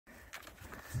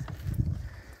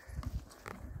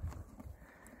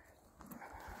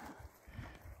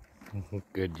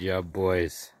Good job,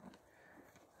 boys.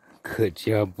 Good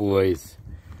job, boys.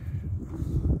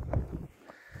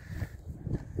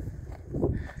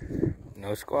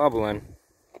 No squabbling.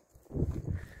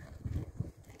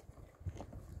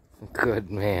 Good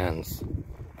mans.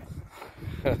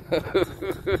 I'm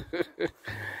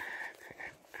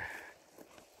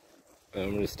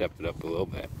gonna step it up a little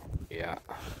bit. Yeah.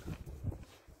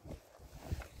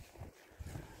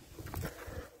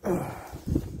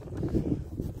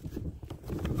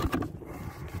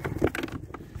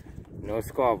 No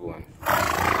squabbling.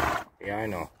 Yeah, I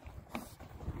know.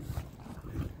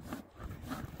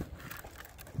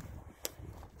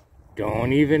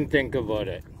 Don't even think about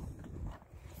it.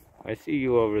 I see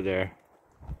you over there.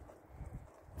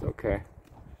 It's okay.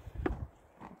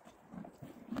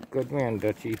 Good man,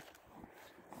 Dutchie.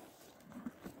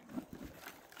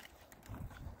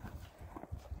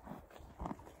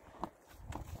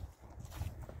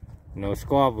 No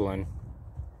squabbling.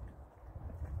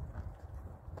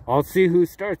 I'll see who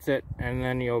starts it, and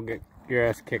then you'll get your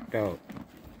ass kicked out.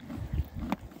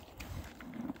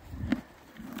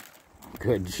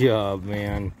 Good job,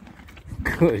 man.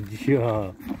 Good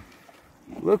job.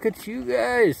 Look at you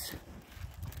guys.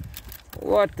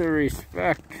 What the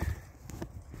respect.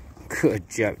 Good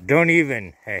job. Don't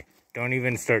even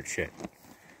start shit.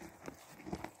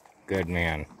 Good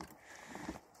man.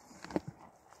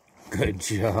 Good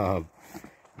job.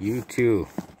 You too.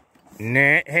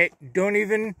 Nah, hey, don't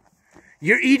even.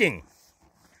 You're eating.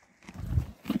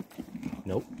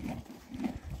 Nope.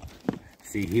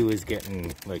 See, he was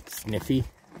getting like sniffy.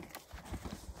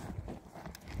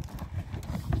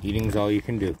 Eating's all you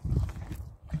can do.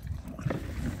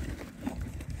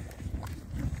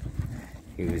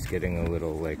 He was getting a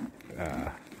little like,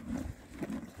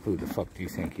 who the fuck do you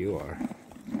think you are?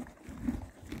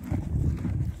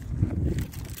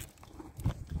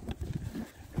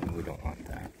 We don't want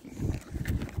that.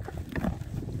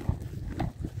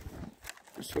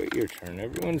 Just wait your turn.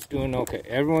 Everyone's doing okay.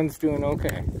 Everyone's doing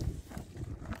okay.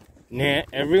 Nah,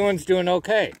 everyone's doing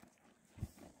okay.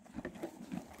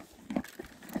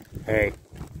 Hey.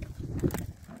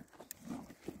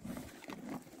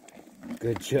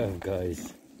 Good job,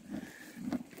 guys.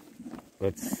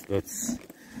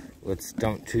 Let's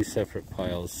dump two separate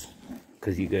piles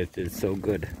because you guys did so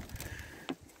good.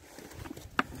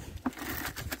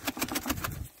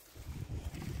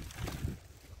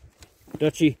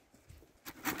 Dutchie.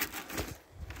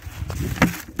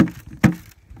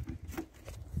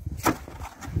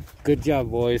 Good job,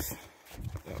 boys.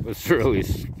 That was really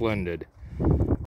splendid.